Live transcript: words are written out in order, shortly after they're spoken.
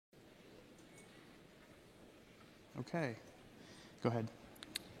Okay, go ahead.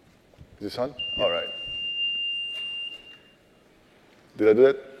 Is this on? Yeah. All right. Did I do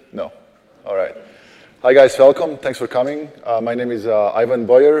that? No. All right. Hi guys, welcome. Thanks for coming. My name is Ivan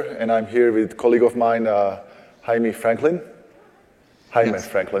Boyer, and I'm here with a colleague of mine, Jaime Franklin. Jaime yes.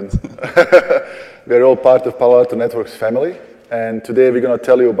 Franklin. We're all part of Palo Alto Networks family, and today we're going to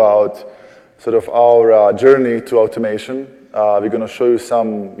tell you about sort of our journey to automation. We're going to show you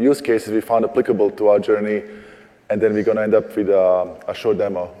some use cases we found applicable to our journey, and then we're going to end up with a short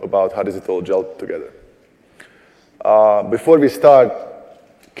demo about how does it all gel together. Before we start,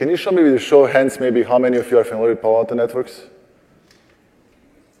 can you show me with a show of hands maybe how many of you are familiar with Palo Alto Networks?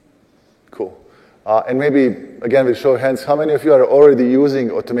 Cool. And maybe, again, with a show of hands, how many of you are already using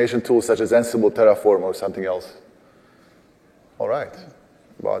automation tools such as Ansible, Terraform, or something else? All right,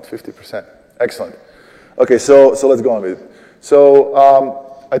 about 50%. Excellent. Okay, so let's go on with it. So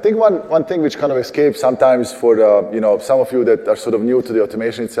I think one thing which kind of escapes sometimes for some of you that are sort of new to the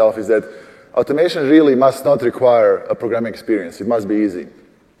automation itself is that automation really must not require a programming experience. It must be easy.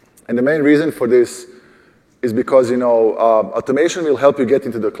 And the main reason for this is because automation will help you get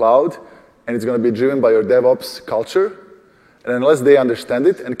into the cloud, and it's going to be driven by your DevOps culture. And unless they understand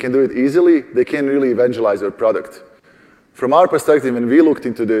it and can do it easily, they can't really evangelize your product. From our perspective, when we looked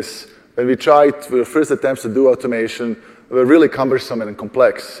into this, when we tried the first attempts to do automation, they were really cumbersome and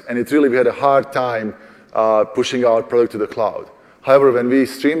complex, and we had a hard time pushing our product to the cloud. However, when we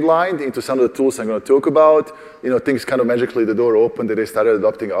streamlined into some of the tools I'm going to talk about, things kind of magically, the door opened and they started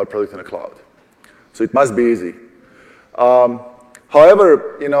adopting our product in the cloud. So it must be easy.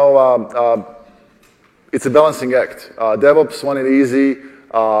 However, it's a balancing act. DevOps want it easy.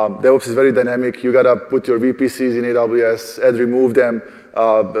 DevOps is very dynamic. You got to put your VPCs in AWS, add, remove them.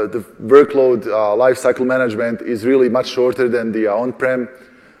 The workload lifecycle management is really much shorter than the on-prem.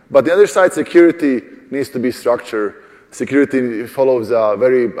 But the other side, security needs to be structured. Security follows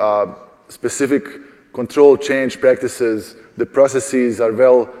very specific control change practices. The processes are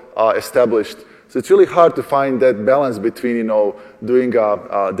well established. So it's really hard to find that balance between doing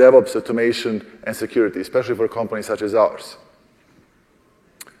DevOps automation and security, especially for companies such as ours.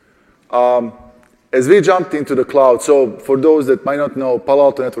 As we jumped into the cloud, so for those that might not know, Palo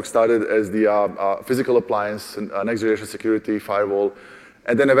Alto Networks started as the physical appliance and next generation security firewall.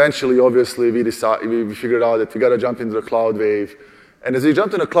 And then eventually, obviously, we figured out that we got to jump into the cloud wave. And as we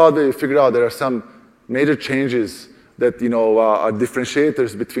jumped into the cloud wave, we figured out there are some major changes that are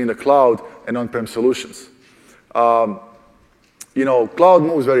differentiators between the cloud and on-prem solutions. Cloud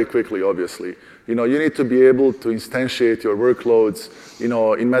moves very quickly, obviously. You need to be able to instantiate your workloads, in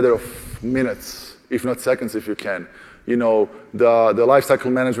a matter of minutes, if not seconds, if you can. The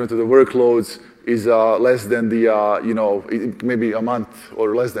lifecycle management of the workloads is less than maybe a month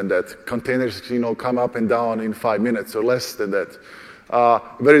or less than that. Containers, come up and down in 5 minutes or less than that.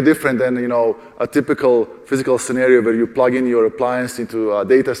 Very different than, a typical physical scenario where you plug in your appliance into a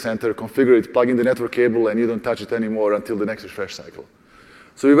data center, configure it, plug in the network cable, and you don't touch it anymore until the next refresh cycle.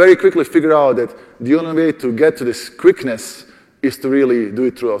 So we very quickly figured out that the only way to get to this quickness is to really do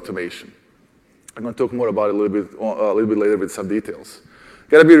it through automation. I'm going to talk more about it a little bit later with some details.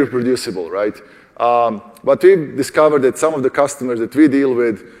 Got to be reproducible, right? But we discovered that some of the customers that we deal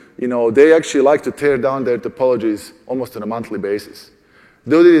with, they actually like to tear down their topologies almost on a monthly basis.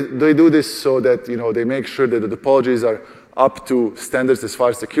 They do this so that they make sure that the topologies are up to standards as far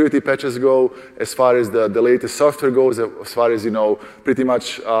as security patches go, as far as the latest software goes, as far as pretty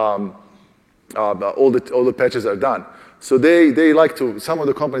much all the patches are done. So they like to. Some of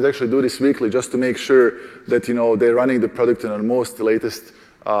the companies actually do this weekly just to make sure that they're running the product on the most latest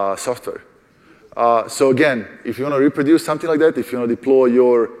software. So again, if you want to reproduce something like that, if you want to deploy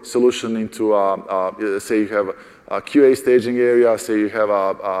your solution into, say you have a QA staging area, say you have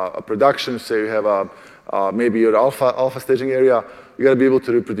a production, say you have maybe your alpha staging area, you got to be able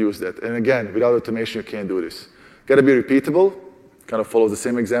to reproduce that. And again, without automation, you can't do this. Got to be repeatable. Kind of follows the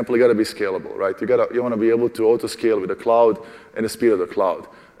same example. You got to be scalable, right? You want to be able to auto-scale with the cloud and the speed of the cloud.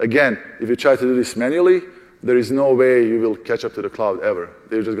 Again, if you try to do this manually, there is no way you will catch up to the cloud ever.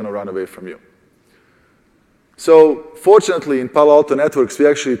 They're just going to run away from you. So fortunately, in Palo Alto Networks, we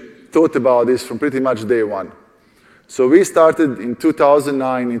actually thought about this from pretty much day one. So we started in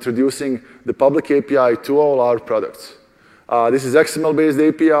 2009 introducing the public API to all our products. This is XML-based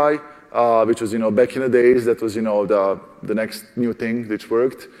API, which was, back in the days, that was, the next new thing which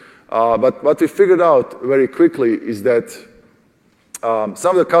worked. But what we figured out very quickly is that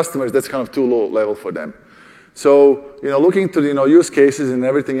some of the customers, that's kind of too low level for them. So, looking to the use cases and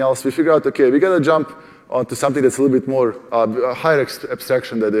everything else, we figured out, okay, we got to jump onto something that's a little bit more higher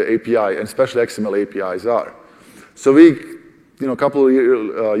abstraction than the API, and especially XML APIs are. So we, a couple of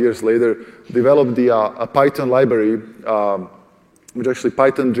years later, developed a Python library, which is actually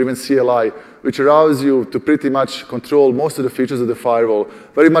Python-driven CLI, which allows you to pretty much control most of the features of the firewall,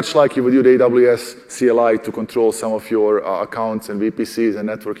 very much like you would use the AWS CLI to control some of your accounts and VPCs and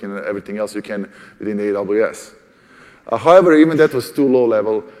networking and everything else you can within the AWS. However, even that was too low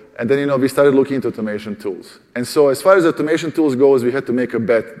level, and then we started looking into automation tools. And so as far as automation tools goes, we had to make a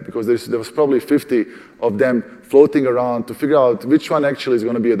bet, because there was probably 50 of them floating around to figure out which one actually is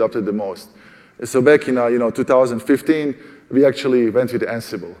going to be adopted the most. So back in 2015, we actually went with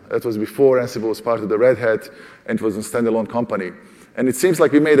Ansible. That was before Ansible was part of the Red Hat, and it was a standalone company. And it seems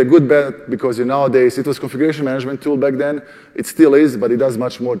like we made a good bet, because nowadays it was a configuration management tool back then. It still is, but it does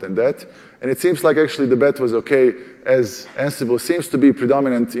much more than that. And it seems like actually the bet was okay, as Ansible seems to be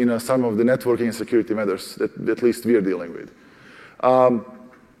predominant in some of the networking and security matters that at least we are dealing with.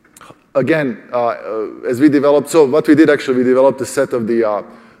 Again, as we developed, so what we did actually, we developed a set of the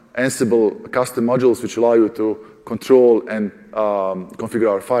Ansible custom modules which allow you to control and configure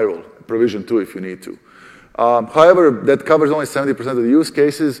our firewall, provision too if you need to. However, that covers only 70% of the use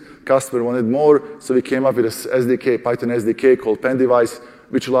cases. Customer wanted more, so we came up with a SDK, Python SDK called PenDevice,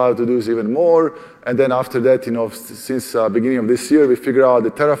 which allowed to do even more. And then after that, since beginning of this year, we figured out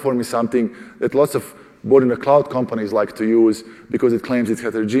that Terraform is something that lots of board in the cloud companies like to use, because it claims it's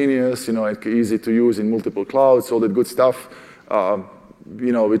heterogeneous, it's easy to use in multiple clouds, all that good stuff,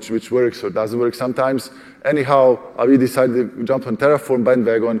 which works or doesn't work sometimes. Anyhow, we decided to jump on Terraform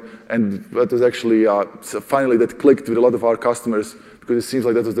bandwagon, and that was actually finally that clicked with a lot of our customers, because it seems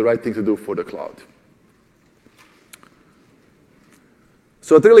like that was the right thing to do for the cloud.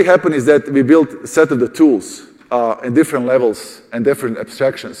 So what really happened is that we built a set of the tools in different levels and different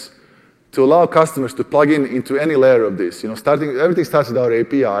abstractions to allow customers to plug into any layer of this. Everything starts with our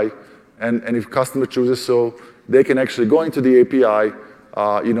API, and if customer chooses so, they can actually go into the API,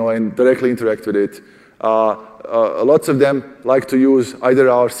 and directly interact with it. Lots of them like to use either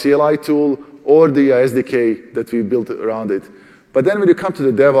our CLI tool or the SDK that we built around it. But then when you come to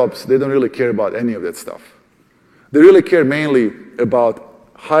the DevOps, they don't really care about any of that stuff. They really care mainly about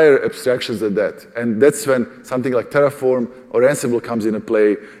higher abstractions than that. And that's when something like Terraform or Ansible comes into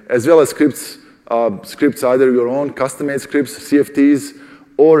play, as well as scripts, either your own custom-made scripts, CFTs,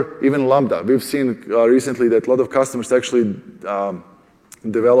 or even Lambda. We've seen recently that a lot of customers actually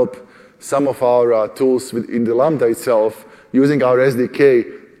develop some of our tools in the Lambda itself using our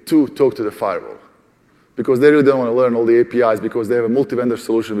SDK to talk to the firewall, because they really don't want to learn all the APIs, because they have a multi-vendor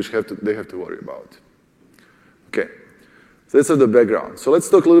solution which they have to worry about. Okay, so that's the background. So let's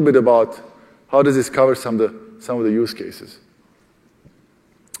talk a little bit about how does this cover some of the use cases.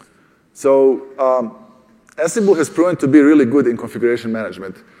 So Ansible has proven to be really good in configuration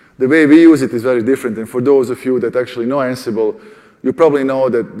management. The way we use it is very different, and for those of you that actually know Ansible, you probably know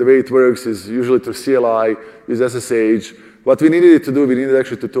that the way it works is usually through CLI, use SSH. What we needed it to do, we needed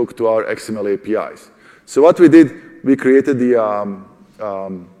actually to talk to our XML APIs. So what we did, we created our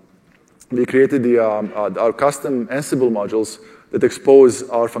custom Ansible modules that expose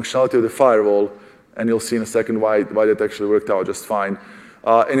our functionality of the firewall, and you'll see in a second why that actually worked out just fine.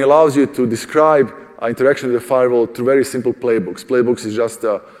 And it allows you to describe interaction with the firewall through very simple playbooks. Playbooks is just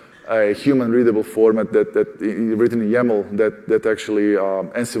a human-readable format that written in YAML that actually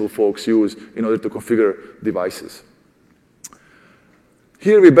Ansible folks use in order to configure devices.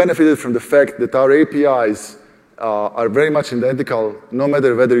 Here we benefited from the fact that our APIs are very much identical, no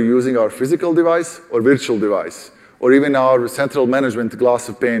matter whether you're using our physical device or virtual device, or even our central management glass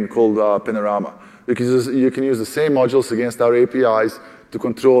of pane called Panorama. Because you can use the same modules against our APIs to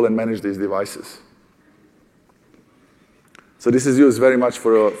control and manage these devices. So this is used very much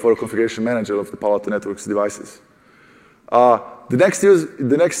for a configuration manager of the Palo Alto Networks devices. The next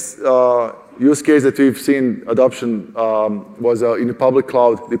use case that we've seen adoption was in the public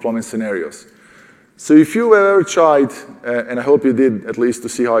cloud deployment scenarios. So if you ever tried, and I hope you did at least to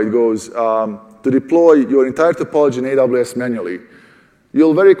see how it goes, to deploy your entire topology in AWS manually,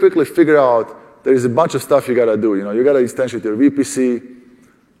 you'll very quickly figure out there is a bunch of stuff you got to do. You got to instantiate your VPC,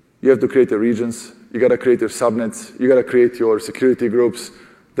 you have to create your regions, you got to create your subnets, you got to create your security groups,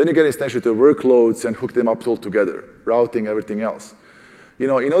 then you got to instantiate your workloads and hook them up all together, routing, everything else. In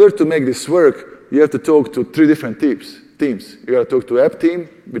order to make this work, you have to talk to 3 different teams. You got to talk to app team,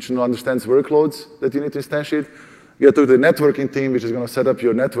 which understands workloads that you need to instantiate. You got to talk to the networking team, which is going to set up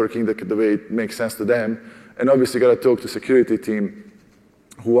your networking the way it makes sense to them. And obviously, you got to talk to security team,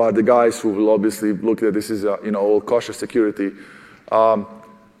 who are the guys who will obviously look at this is all cautious security,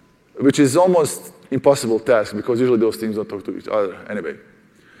 which is almost impossible task, because usually those teams don't talk to each other anyway.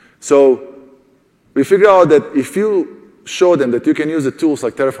 So we figured out that if you show them that you can use the tools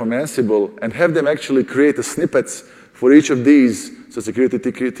like Terraform and Ansible and have them actually create the snippets for each of these, so security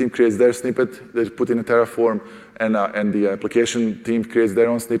team creates their snippet, they put in a Terraform, and the application team creates their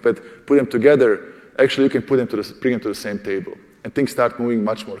own snippet, put them together, actually you can bring them to the same table, and things start moving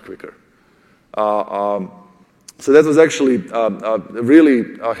much more quicker. So that was actually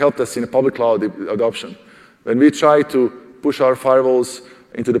really helped us in the public cloud adoption. When we tried to push our firewalls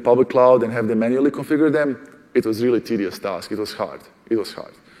into the public cloud and have them manually configure them, it was really a tedious task. It was hard. It was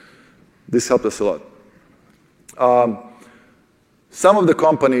hard. This helped us a lot. Some of the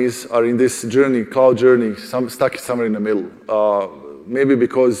companies are in this journey, cloud journey, stuck somewhere in the middle. Maybe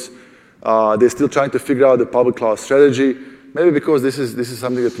because they're still trying to figure out the public cloud strategy. Maybe because this is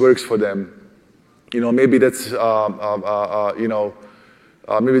something that works for them. Maybe that's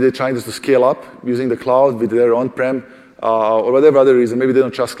maybe they're trying to scale up using the cloud with their on-prem, or whatever other reason. Maybe they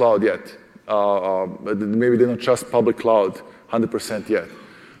don't trust cloud yet. Maybe they don't trust public cloud 100% yet.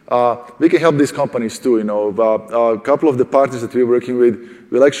 We can help these companies too. A couple of the partners that we're working with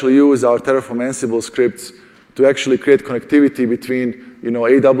will actually use our Terraform Ansible scripts to actually create connectivity between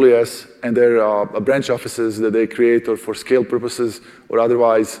AWS and their branch offices that they create or for scale purposes or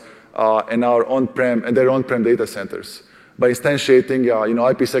otherwise, and our on-prem and their on-prem data centers by instantiating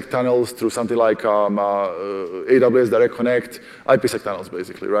IPsec tunnels through something like AWS Direct Connect, IPsec tunnels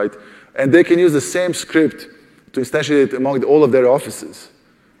basically, right? And they can use the same script to instantiate among all of their offices,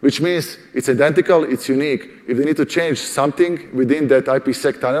 which means it's identical, it's unique. If they need to change something within that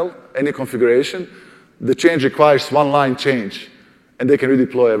IPsec tunnel, any configuration, the change requires one line change, and they can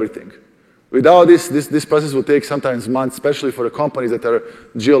redeploy everything. Without this process will take sometimes months, especially for the companies that are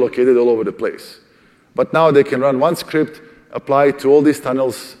geolocated all over the place. But now they can run one script, apply it to all these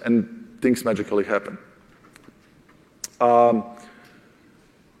tunnels, and things magically happen.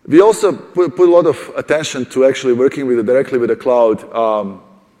 We also put a lot of attention to actually working directly with the cloud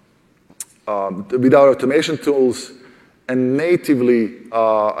with our automation tools and natively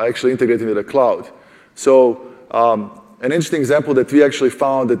actually integrating with the cloud. So an interesting example that we actually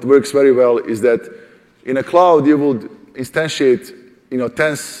found that works very well is that in a cloud you would instantiate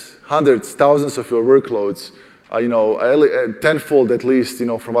tens, hundreds, thousands of your workloads, tenfold at least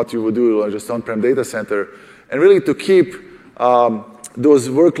from what you would do on just on-prem data center, and really to keep those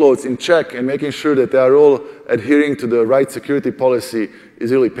workloads in check and making sure that they are all adhering to the right security policy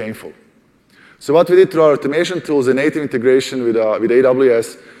is really painful. So what we did through our automation tools and native integration with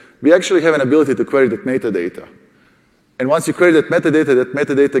AWS, we actually have an ability to query that metadata. And once you query that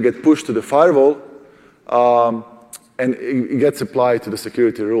metadata gets pushed to the firewall, and it gets applied to the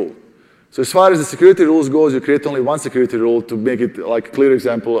security rule. So as far as the security rules goes, you create only one security rule to make it like a clear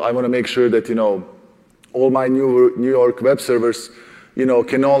example. I want to make sure that all my New York web servers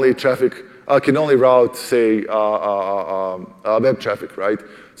can only route, say, web traffic, right?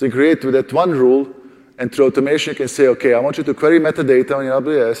 So you create with that one rule, and through automation you can say, okay, I want you to query metadata on your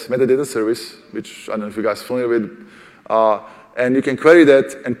AWS, metadata service, which I don't know if you guys are familiar with, and you can query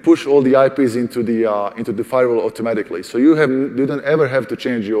that and push all the IPs into the firewall automatically. So you don't ever have to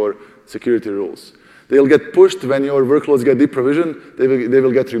change your security rules. They'll get pushed when your workloads get deprovisioned. They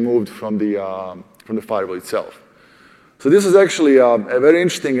will get removed from the firewall itself. So this is actually a very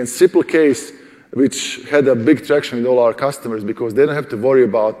interesting and simple case which had a big traction with all our customers because they don't have to worry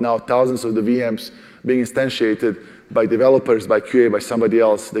about now thousands of the VMs being instantiated by developers, by QA, by somebody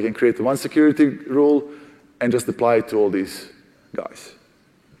else. They can create one security rule and just apply it to all these guys.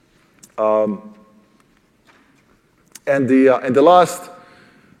 And the last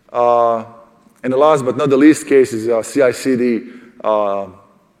but not the least case is CI/CD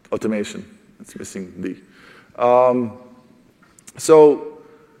automation. It's missing D. So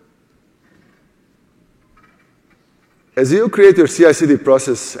as you create your CI/CD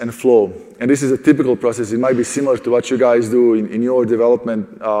process and flow, and this is a typical process, it might be similar to what you guys do in your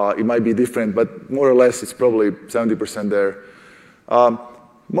development. It might be different, but more or less it's probably 70% there.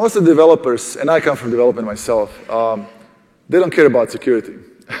 Most of the developers, and I come from development myself, they don't care about security.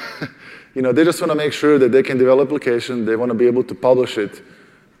 They just want to make sure that they can develop application, they want to be able to publish it,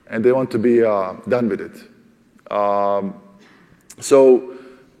 and they want to be done with it. So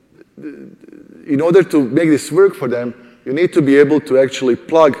in order to make this work for them, you need to be able to actually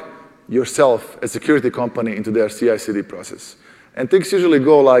plug yourself, a security company, into their CI/CD process. And things usually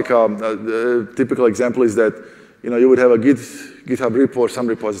go like, the typical example is that you would have a GitHub repo or some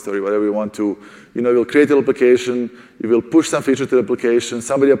repository, whatever you want to. You'll create an application, you will push some feature to the application,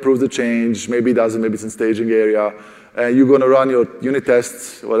 somebody approves the change, maybe it doesn't, maybe it's in staging area, and you're going to run your unit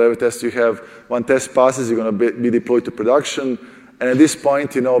tests, whatever tests you have. One test passes, you're going to be deployed to production, And at this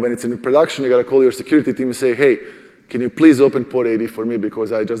point, when it's in production, you got to call your security team and say, hey, can you please open port 80 for me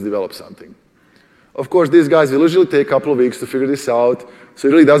because I just developed something. Of course, these guys will usually take a couple of weeks to figure this out, so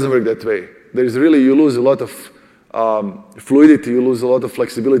it really doesn't work that way. You lose a lot of fluidity, you lose a lot of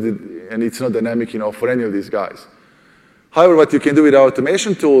flexibility, and it's not dynamic, for any of these guys. However, what you can do with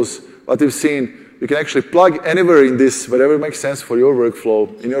automation tools, what we've seen, you can actually plug anywhere in this, whatever makes sense for your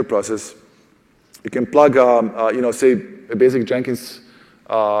workflow, in your process. You can plug, say, a basic Jenkins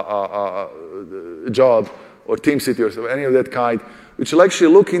job or TeamCity or any of that kind, which will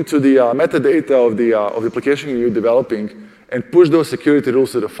actually look into the metadata of the application you're developing and push those security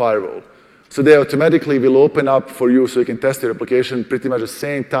rules to the firewall. So they automatically will open up for you so you can test your application pretty much the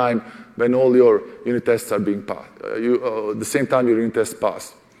same time when all your unit tests are being passed, the same time your unit tests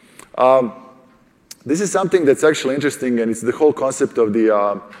pass. This is something that's actually interesting, and it's the whole concept of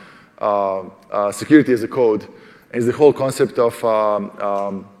the security as a code. And it's the whole concept of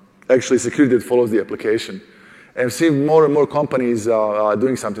actually security that follows the application. And I've seen more and more companies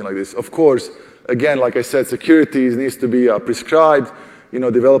doing something like this. Of course, again, like I said, security needs to be prescribed.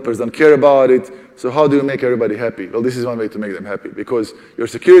 Developers don't care about it. So how do you make everybody happy? Well, this is one way to make them happy, because your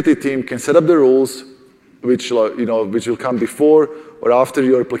security team can set up the rules, which will come before or after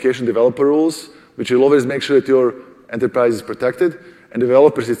your application developer rules, which will always make sure that your enterprise is protected. And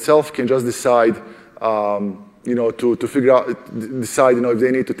developers itself can just decide, to figure out, decide, if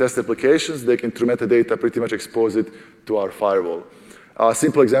they need to test applications, they can, through metadata, pretty much expose it to our firewall. A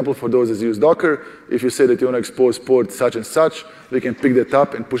simple example for those that use Docker, if you say that you want to expose port such and such, we can pick that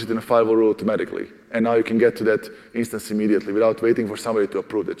up and push it in a firewall rule automatically. And now you can get to that instance immediately without waiting for somebody to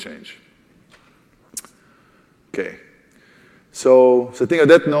approve the change. Okay. So I think on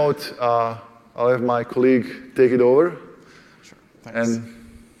that note, I'll have my colleague take it over. Sure. Thanks.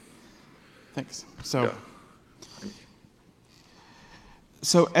 Thanks.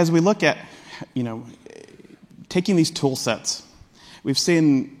 So as we look at, taking these tool sets, we've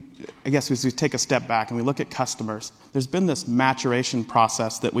seen, I guess, as we take a step back and we look at customers, there's been this maturation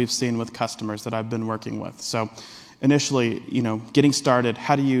process that we've seen with customers that I've been working with. So initially, getting started,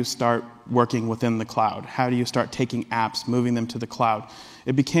 how do you start working within the cloud? How do you start taking apps, moving them to the cloud?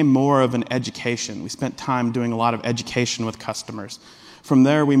 It became more of an education. We spent time doing a lot of education with customers. From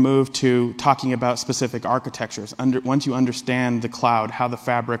there, we moved to talking about specific architectures. Once you understand the cloud, how the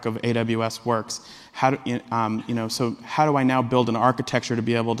fabric of AWS works, so how do I now build an architecture to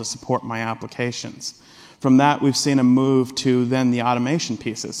be able to support my applications? From that, we've seen a move to then the automation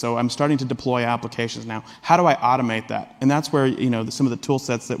pieces. So I'm starting to deploy applications now. How do I automate that? And that's where some of the tool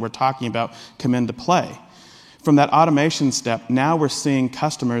sets that we're talking about come into play. From that automation step, now we're seeing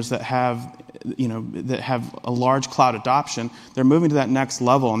customers that have a large cloud adoption. They're moving to that next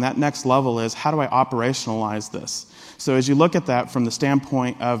level, and that next level is, how do I operationalize this? So as you look at that from the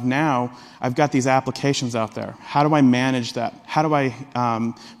standpoint of, now I've got these applications out there. How do I manage that? How do I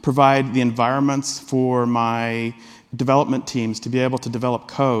provide the environments for my development teams to be able to develop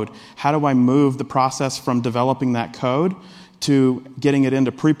code? How do I move the process from developing that code to getting it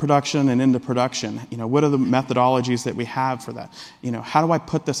into pre-production and into production? What are the methodologies that we have for that? How do I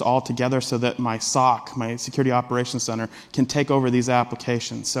put this all together so that my SOC, my Security Operations Center, can take over these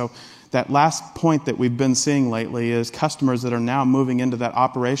applications? So that last point that we've been seeing lately is customers that are now moving into that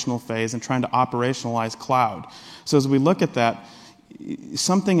operational phase and trying to operationalize cloud. So as we look at that,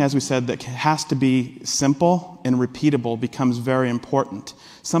 something, as we said, that has to be simple and repeatable becomes very important.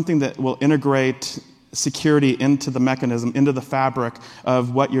 Something that will integrate security into the mechanism, into the fabric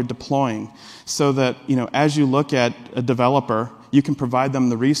of what you're deploying, so that as you look at a developer, you can provide them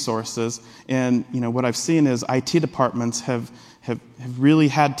the resources. And what I've seen is IT departments have really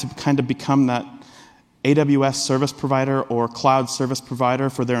had to kind of become that AWS service provider or cloud service provider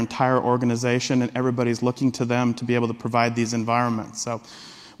for their entire organization, and everybody's looking to them to be able to provide these environments. So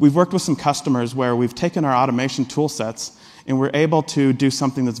we've worked with some customers where we've taken our automation tool sets and we're able to do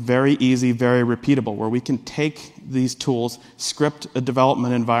something that's very easy, very repeatable, where we can take these tools, script a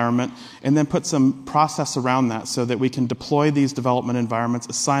development environment, and then put some process around that so that we can deploy these development environments,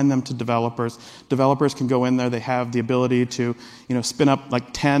 assign them to developers. Developers can go in there. They have the ability to spin up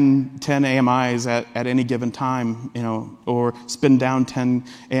like 10 AMIs at any given time, or spin down 10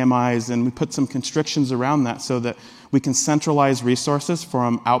 AMIs, and we put some constrictions around that so that we can centralize resources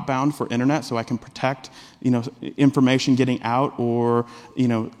from outbound for internet, so I can protect information getting out, or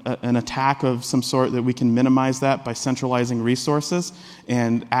an attack of some sort, that we can minimize that by centralizing resources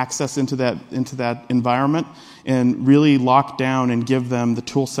and access into that environment, and really lock down and give them the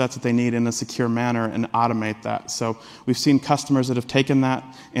tool sets that they need in a secure manner and automate that. So we've seen customers that have taken that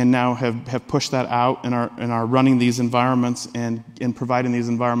and now have pushed that out and are running these environments and providing these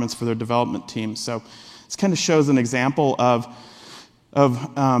environments for their development teams. So this kind of shows an example of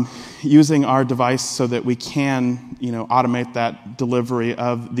using our device so that we can automate that delivery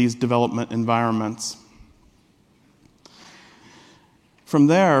of these development environments. From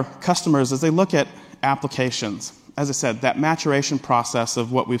there, customers, as they look at applications, as I said, that maturation process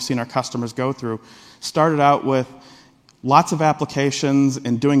of what we've seen our customers go through started out with lots of applications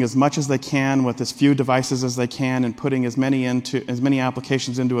and doing as much as they can with as few devices as they can, and putting as many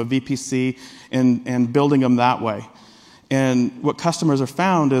applications into a VPC and building them that way. And what customers have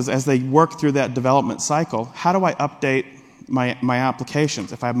found is, as they work through that development cycle, how do I update my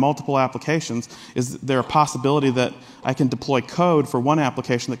applications? If I have multiple applications, is there a possibility that I can deploy code for one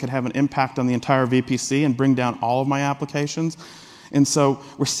application that could have an impact on the entire VPC and bring down all of my applications? And so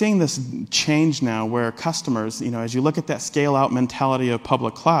we're seeing this change now where customers, as you look at that scale-out mentality of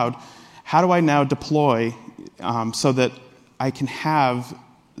public cloud, how do I now deploy so that I can have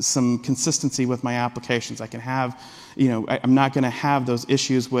some consistency with my applications? I can have, I'm not going to have those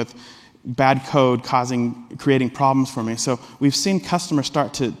issues with bad code creating problems for me. So we've seen customers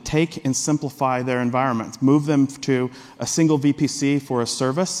start to take and simplify their environments, move them to a single VPC for a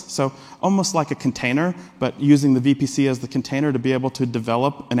service. So almost like a container, but using the VPC as the container to be able to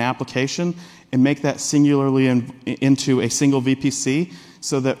develop an application and make that singularly into a single VPC,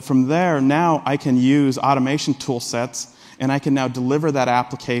 so that from there, now I can use automation tool sets, and I can now deliver that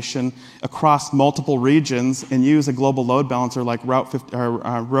application across multiple regions and use a global load balancer like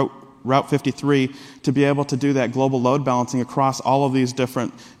Route 53 to be able to do that global load balancing across all of these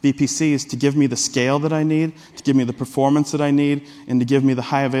different VPCs to give me the scale that I need, to give me the performance that I need, and to give me the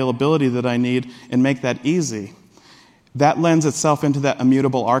high availability that I need, and make that easy. That lends itself into that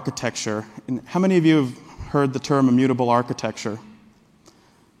immutable architecture. And how many of you have heard the term immutable architecture?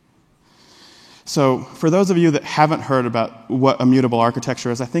 So for those of you that haven't heard about what immutable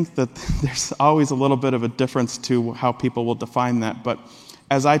architecture is, I think that there's always a little bit of a difference to how people will define that. But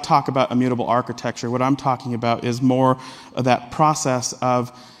as I talk about immutable architecture, what I'm talking about is more of that process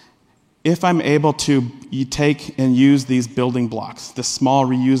of, if I'm able to take and use these building blocks, this small,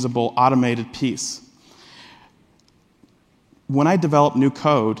 reusable, automated piece. When I develop new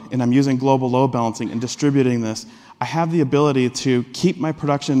code and I'm using global load balancing and distributing this, I have the ability to keep my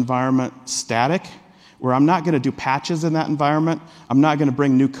production environment static, where I'm not going to do patches in that environment. I'm not going to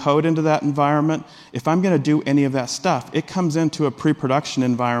bring new code into that environment. If I'm going to do any of that stuff, it comes into a pre-production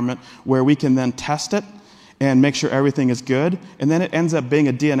environment where we can then test it and make sure everything is good. And then it ends up being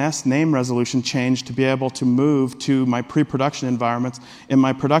a DNS name resolution change to be able to move to my pre-production environments, and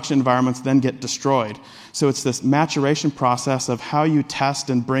my production environments then get destroyed. So it's this maturation process of how you test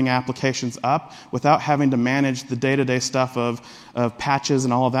and bring applications up without having to manage the day-to-day stuff of patches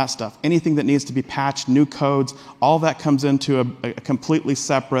and all of that stuff. Anything that needs to be patched, new codes, all that comes into a completely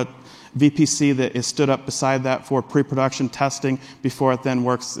separate VPC that is stood up beside that for pre-production testing before it then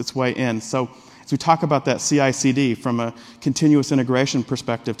works its way in. So as we talk about that CI/CD from a continuous integration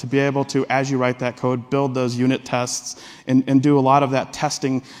perspective, to be able to, as you write that code, build those unit tests and do a lot of that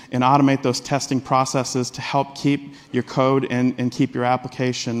testing and automate those testing processes to help keep your code and keep your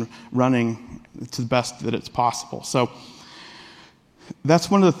application running to the best that it's possible. So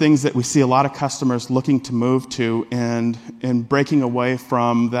that's one of the things that we see a lot of customers looking to move to, and breaking away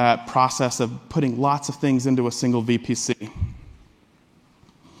from that process of putting lots of things into a single VPC.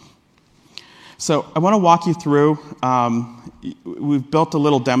 So I want to walk you through, we've built a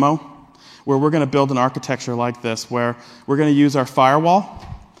little demo where we're going to build an architecture like this, where we're going to use our firewall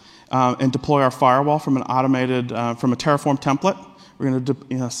and deploy our firewall from an automated, from a Terraform template. We're going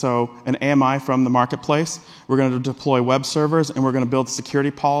to, so an AMI from the marketplace. We're going to deploy web servers, and we're going to build security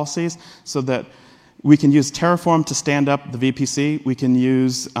policies so that we can use Terraform to stand up the VPC. We can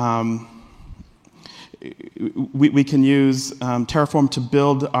use Terraform to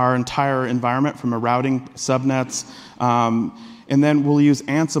build our entire environment from a routing, subnets, and then we'll use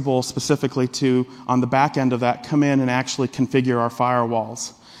Ansible specifically to, on the back end of that, come in and actually configure our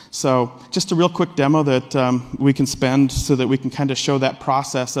firewalls. So just a real quick demo that we can spend so that we can kind of show that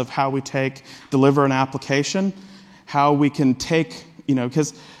process of how we deliver an application, how we can take,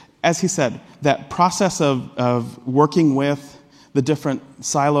 because as he said, that process of working with the different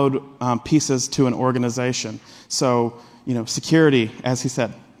siloed pieces to an organization. So, security, as he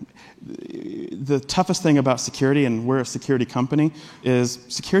said, the toughest thing about security, and we're a security company, is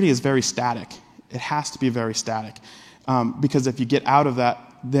security is very static. It has to be very static. Because if you get out of that,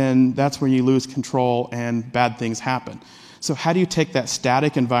 then that's when you lose control and bad things happen. So how do you take that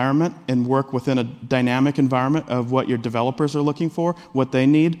static environment and work within a dynamic environment of what your developers are looking for, what they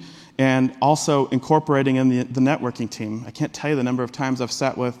need, and also incorporating in the networking team? I can't tell you the number of times I've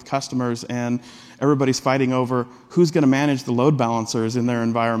sat with customers and everybody's fighting over who's going to manage the load balancers in their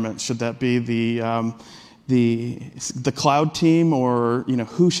environment. Should that be the cloud team, or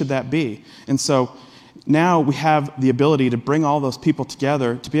who should that be? And so now we have the ability to bring all those people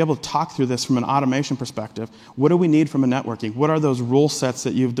together to be able to talk through this from an automation perspective. What do we need from a networking? What are those rule sets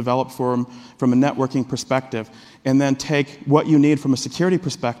that you've developed from a networking perspective? And then take what you need from a security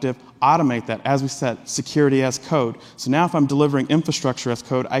perspective, automate that. As we said, security as code. So now if I'm delivering infrastructure as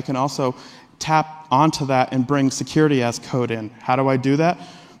code, I can also tap onto that and bring security as code in. How do I do that?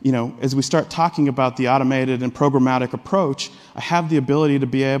 As we start talking about the automated and programmatic approach, I have the ability to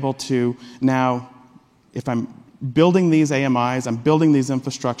be able to now, if I'm building these AMIs, I'm building these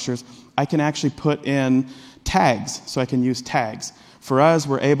infrastructures, I can actually put in tags, so I can use tags. For us,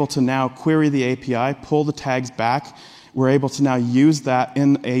 we're able to now query the API, pull the tags back. We're able to now use that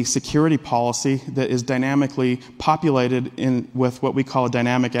in a security policy that is dynamically populated with what we call a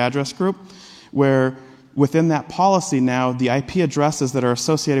dynamic address group, where within that policy now, the IP addresses that are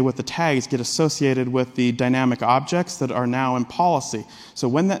associated with the tags get associated with the dynamic objects that are now in policy. So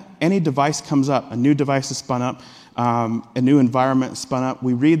when any device comes up, a new device is spun up, a new environment is spun up,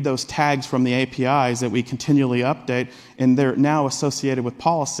 we read those tags from the APIs that we continually update, and they're now associated with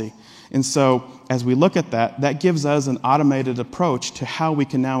policy. And so as we look at that, that gives us an automated approach to how we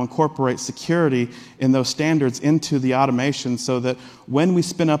can now incorporate security in those standards into the automation, so that when we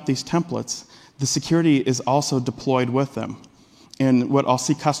spin up these templates, the security is also deployed with them. And what I'll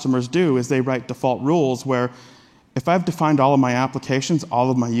see customers do is they write default rules where if I've defined all of my applications, all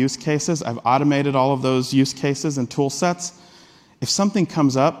of my use cases, I've automated all of those use cases and tool sets, if something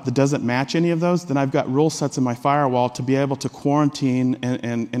comes up that doesn't match any of those, then I've got rule sets in my firewall to be able to quarantine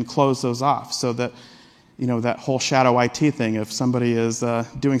and close those off, so that that whole shadow IT thing, if somebody is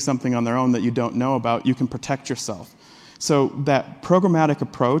doing something on their own that you don't know about, you can protect yourself. So that programmatic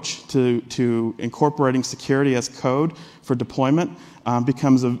approach to incorporating security as code for deployment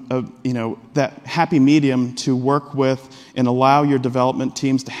becomes that happy medium to work with and allow your development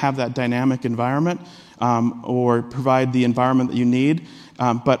teams to have that dynamic environment, or provide the environment that you need,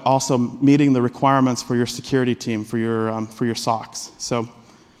 but also meeting the requirements for your security team, for your SOCs. So,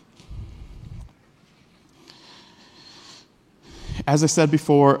 as I said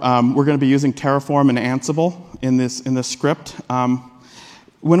before, we're going to be using Terraform and Ansible in this script.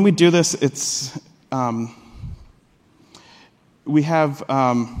 When we do this, it's we've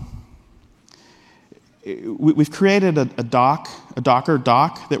created a Docker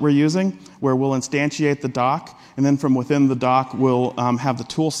doc that we're using, where we'll instantiate the doc, and then from within the doc we'll have the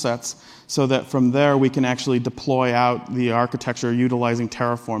tool sets, so that from there we can actually deploy out the architecture utilizing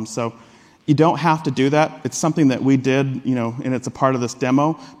Terraform. So you don't have to do that. It's something that we did, and it's a part of this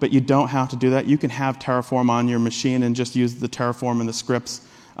demo, but you don't have to do that. You can have Terraform on your machine and just use the Terraform and the scripts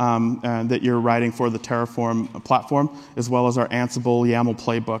that you're writing for the Terraform platform, as well as our Ansible YAML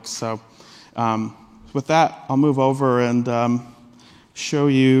playbooks. So with that, I'll move over and show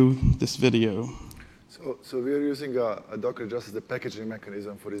you this video. So we are using a Docker just as the packaging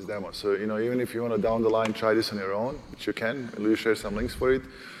mechanism for this demo. So even if you want to down the line try this on your own, which you can, we'll share some links for it.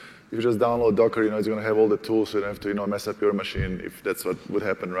 If you just download Docker, it's going to have all the tools, so you don't have to mess up your machine if that's what would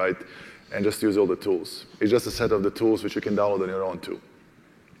happen, right? And just use all the tools. It's just a set of the tools which you can download on your own too.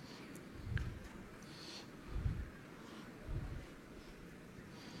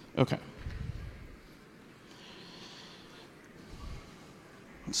 Okay.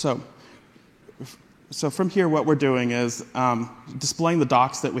 So from here, what we're doing is displaying the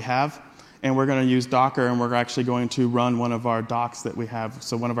docs that we have, and we're going to use Docker, and we're actually going to run one of our docs that we have,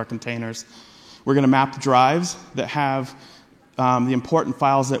 so one of our containers. We're going to map the drives that have the important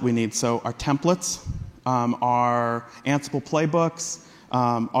files that we need. So our templates, our Ansible playbooks,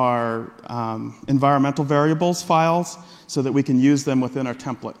 our environmental variables files, so that we can use them within our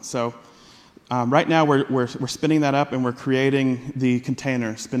template. So right now we're spinning that up, and we're creating the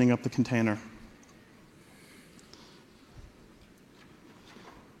container, spinning up the container.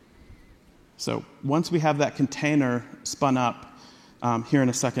 So once we have that container spun up, here in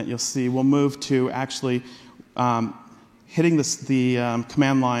a second you'll see we'll move to actually hitting the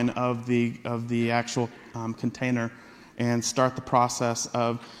command line of the actual container, and start the process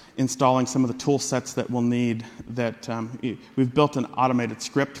of installing some of the tool sets that we'll need. We've built an automated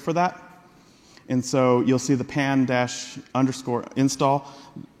script for that. And so you'll see the pan-_install.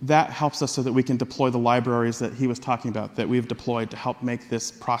 That helps us so that we can deploy the libraries that he was talking about, that we've deployed to help make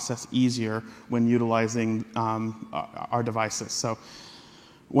this process easier when utilizing our devices. So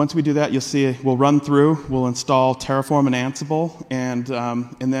once we do that, you'll see we'll run through, we'll install Terraform and Ansible, and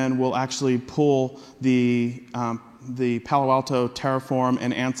then we'll actually pull the Palo Alto Terraform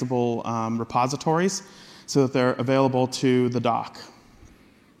and Ansible repositories so that they're available to the dock.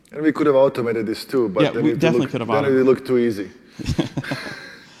 And we could have automated this too, but yeah, we definitely could have automated. Then it looked too easy.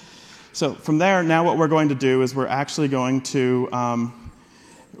 So from there, now what we're going to do is we're actually going to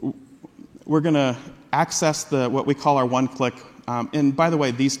access what we call our one-click. And by the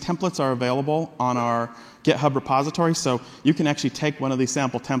way, these templates are available on our GitHub repository, so you can actually take one of these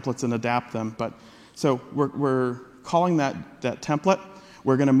sample templates and adapt them. So we're calling that template.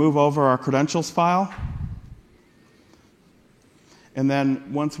 We're going to move over our credentials file. And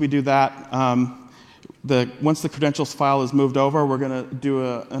then once we do that, once the credentials file is moved over, we're going to do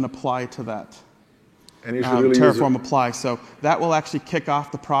an apply to that. And you should really Terraform apply. So that will actually kick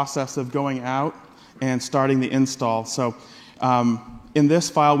off the process of going out and starting the install. So in this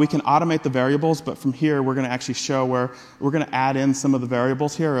file, we can automate the variables, but from here, we're going to actually show where we're going to add in some of the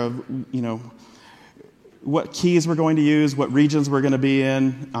variables here of, what keys we're going to use, what regions we're going to be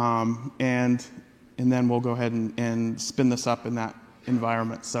in, and then we'll go ahead and spin this up in that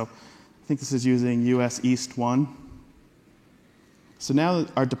environment. So I think this is using US East 1. So now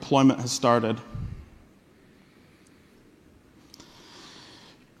that our deployment has started,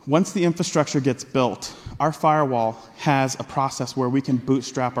 once the infrastructure gets built, our firewall has a process where we can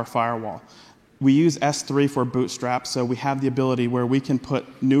bootstrap our firewall. We use S3 for bootstrap, so we have the ability where we can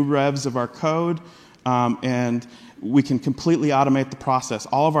put new revs of our code, and we can completely automate the process.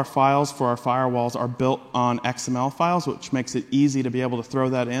 All of our files for our firewalls are built on XML files, which makes it easy to be able to throw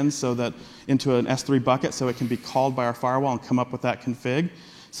that into an S3 bucket so it can be called by our firewall and come up with that config.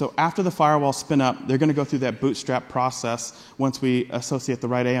 So after the firewalls spin up, they're going to go through that bootstrap process once we associate the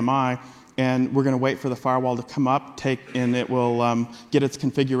right AMI, and we're going to wait for the firewall to come up, and it will get its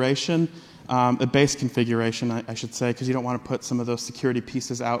configuration, a base configuration, I should say, because you don't want to put some of those security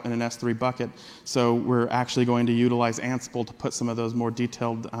pieces out in an S3 bucket. So we're actually going to utilize Ansible to put some of those more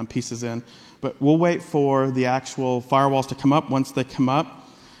detailed pieces in. But we'll wait for the actual firewalls to come up. Once they come up,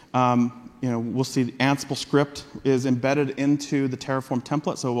 we'll see the Ansible script is embedded into the Terraform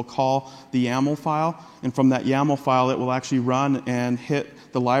template, so we'll call the YAML file, and from that YAML file, it will actually run and hit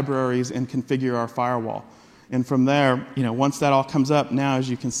the libraries and configure our firewall. And from there, once that all comes up, now as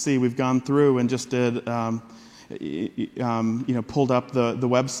you can see, we've gone through and just did, pulled up the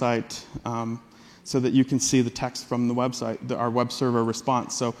website so that you can see the text from the website, our web server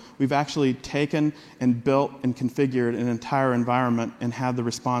response. So we've actually taken and built and configured an entire environment and had the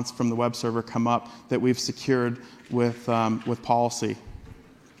response from the web server come up that we've secured with policy.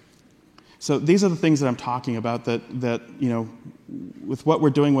 So these are the things that I'm talking about that with what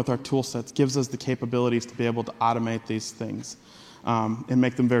we're doing with our tool sets gives us the capabilities to be able to automate these things and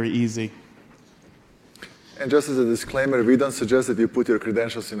make them very easy. And just as a disclaimer, we don't suggest that you put your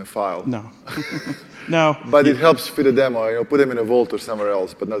credentials in a file. No. No. But it helps fit a demo. Put them in a vault or somewhere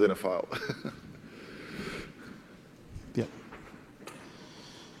else, but not in a file. Yeah.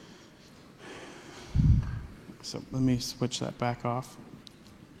 So let me switch that back off.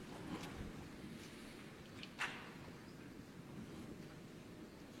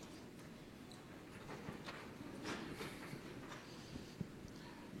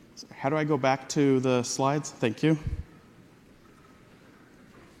 How do I go back to the slides? Thank you.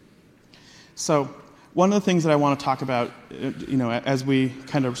 So one of the things that I want to talk about, as we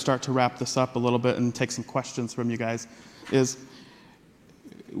kind of start to wrap this up a little bit and take some questions from you guys, is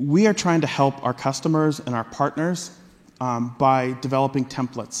we are trying to help our customers and our partners by developing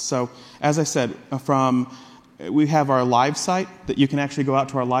templates. So as I said, we have our live site that you can actually go out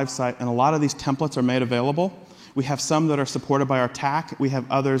to our live site, and a lot of these templates are made available. We have some that are supported by our TAC. We have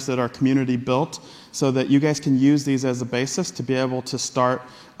others that are community built so that you guys can use these as a basis to be able to start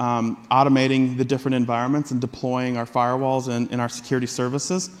automating the different environments and deploying our firewalls and our security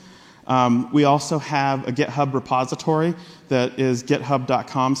services. We also have a GitHub repository that is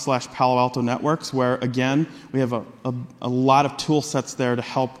github.com/Palo Alto Networks, where, again, we have a lot of tool sets there to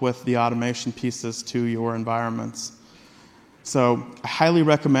help with the automation pieces to your environments. So I highly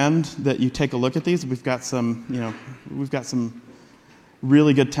recommend that you take a look at these. We've got some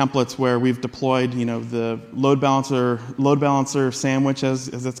really good templates where we've deployed, the load balancer sandwich as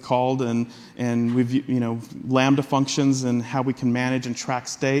it's called, and we've, Lambda functions and how we can manage and track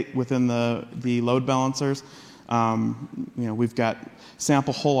state within the load balancers. We've got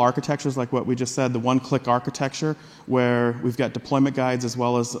sample whole architectures like what we just said, the one-click architecture, where we've got deployment guides as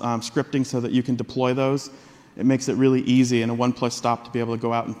well as scripting so that you can deploy those. It makes it really easy and a one-place stop to be able to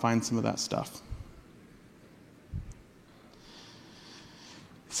go out and find some of that stuff.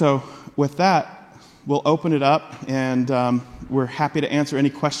 So with that, we'll open it up, and we're happy to answer any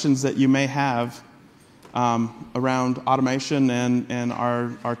questions that you may have around automation and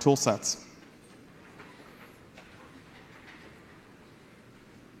our tool sets.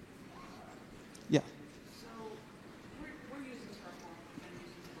 Yeah. So we're using Terraform. We've been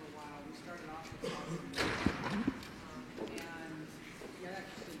using it for a while. We started off with and that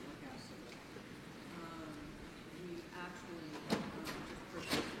just didn't work out so well. We actually just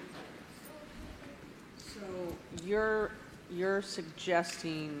purchased. So you're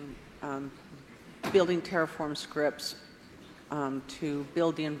suggesting building Terraform scripts to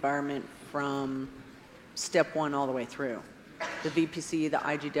build the environment from step one all the way through. The VPC, the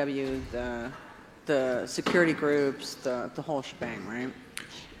IGW, the security groups, the whole shebang, right?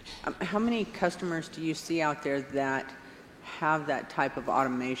 How many customers do you see out there that have that type of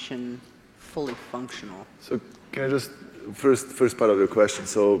automation fully functional? So can I just, first part of your question.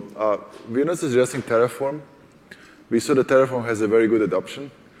 So we're not suggesting Terraform. We saw that Terraform has a very good adoption.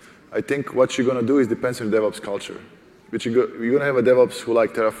 I think what you're going to do is depends on the DevOps culture. You're going to have a DevOps who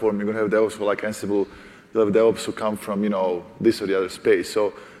like Terraform. You're going to have DevOps who like Ansible. You'll have DevOps who come from, this or the other space.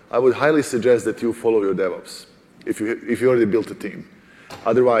 So I would highly suggest that you follow your DevOps if you already built a team.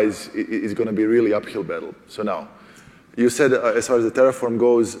 Otherwise, it's going to be a really uphill battle. So now, you said as far as the Terraform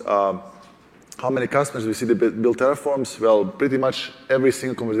goes, how many customers we see that build Terraforms? Well, pretty much every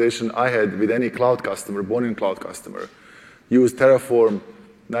single conversation I had with any cloud customer, born-in cloud customer, used Terraform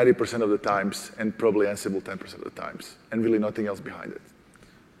 90% of the times and probably Ansible 10% of the times, and really nothing else behind it.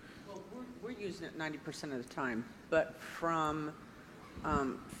 Well, we're using it 90% of the time, but from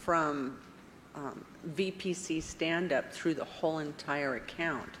VPC stand-up through the whole entire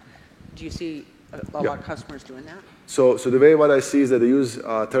account, do you see a lot of customers doing that? So the way what I see is that they use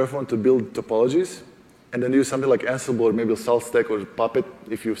Terraform to build topologies, and then use something like Ansible or maybe SaltStack or Puppet,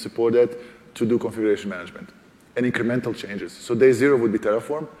 if you support that, to do configuration management and incremental changes. So day 0 would be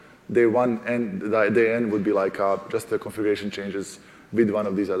Terraform. Day 1 and day N would be like just the configuration changes with one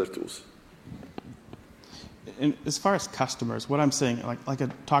of these other tools. And as far as customers, what I'm saying, like I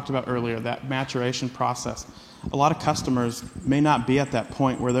talked about earlier, that maturation process, a lot of customers may not be at that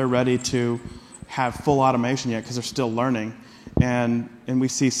point where they're ready to have full automation yet because they're still learning. And we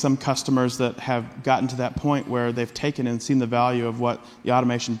see some customers that have gotten to that point where they've taken and seen the value of what the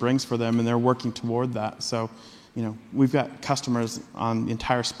automation brings for them, and they're working toward that. So, we've got customers on the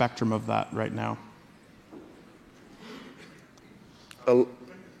entire spectrum of that right now.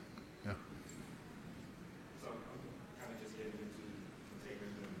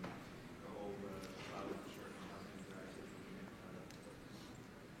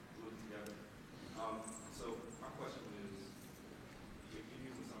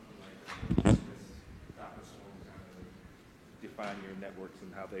 Your networks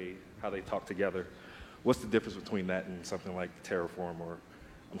and how they talk together. What's the difference between that and something like Terraform? Or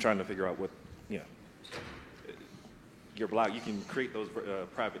I'm trying to figure out what, your blog, you can create those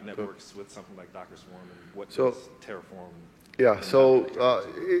private networks with something like Docker Swarm, and what does Terraform? Yeah, so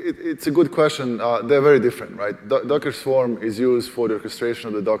it's a good question. They're very different, right? Docker Swarm is used for the orchestration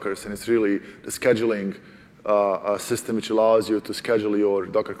of the Dockers, and it's really the scheduling system which allows you to schedule your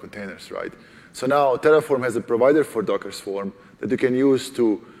Docker containers, right? So now Terraform has a provider for Docker Swarm that you can use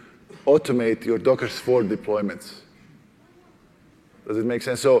to automate your Docker Swarm deployments. Does it make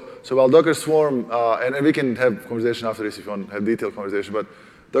sense? So while Docker Swarm, and we can have conversation after this if you want to have detailed conversation, but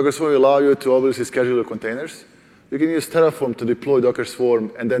Docker Swarm will allow you to obviously schedule your containers. You can use Terraform to deploy Docker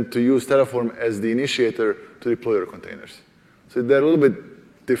Swarm, and then to use Terraform as the initiator to deploy your containers. So they're a little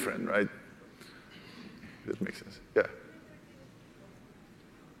bit different, right? That makes sense. Yeah.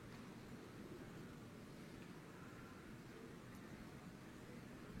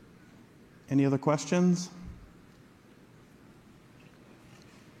 Any other questions?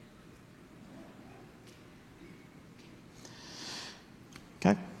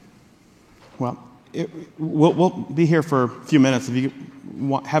 Okay. Well, we'll be here for a few minutes. If you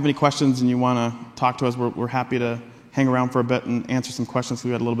have any questions and you want to talk to us, we're happy to hang around for a bit and answer some questions.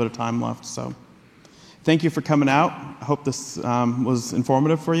 We've got a little bit of time left. So thank you for coming out. I hope this was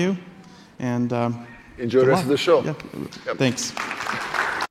informative for you. And enjoy the rest of the show. Yeah. Yep. Thanks.